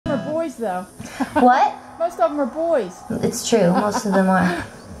Are boys though. What? Most of them are boys. It's true. Most of them are.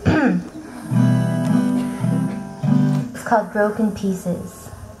 It's called Broken Pieces.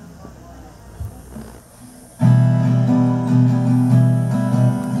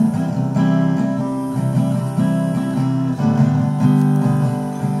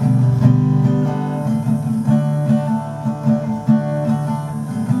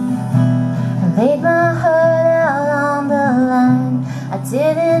 Laid my heart out on the line. I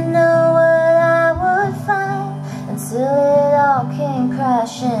didn't know what I would find until it all came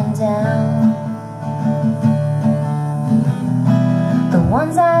crashing down. The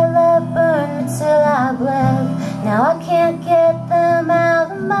ones I loved burned me till I bled. Now I can't get them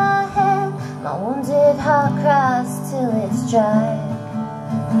out of my head. My wounded heart cries till it's dry.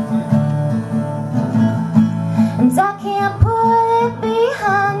 And I can't put it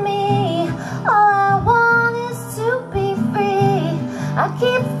behind me. All I want is to be free. I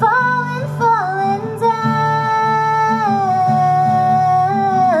keep falling, falling down.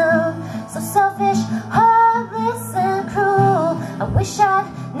 So selfish, heartless and cruel. I wish I'd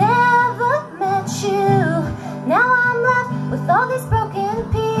never met you. Now I'm left with all these broken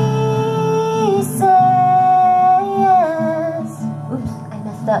pieces. Oops, I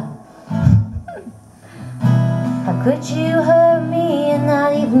messed up. How could you hurt me and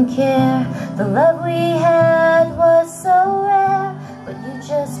not even care? The love we had was so rare, but you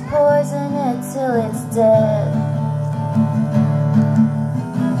just poison it till it's dead.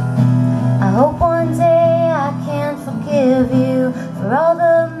 I hope one day I can forgive you for all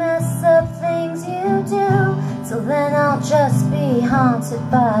the messed up things you do. Till then I'll just be haunted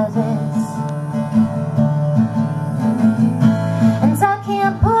by this. And I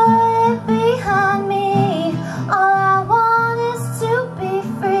can't put it behind me.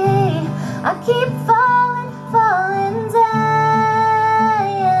 I keep falling, falling down.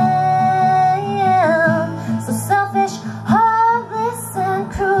 So selfish, heartless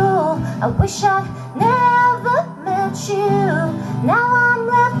and cruel. I wish I'd never met you. Now I'm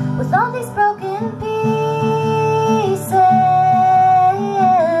left with all these broken pieces.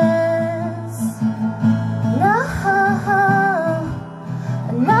 No,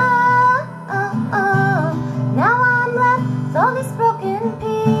 no, now I'm left with all these broken pieces.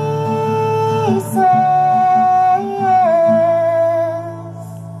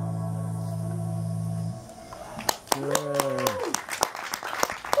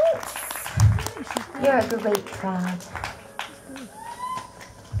 You're a great crowd.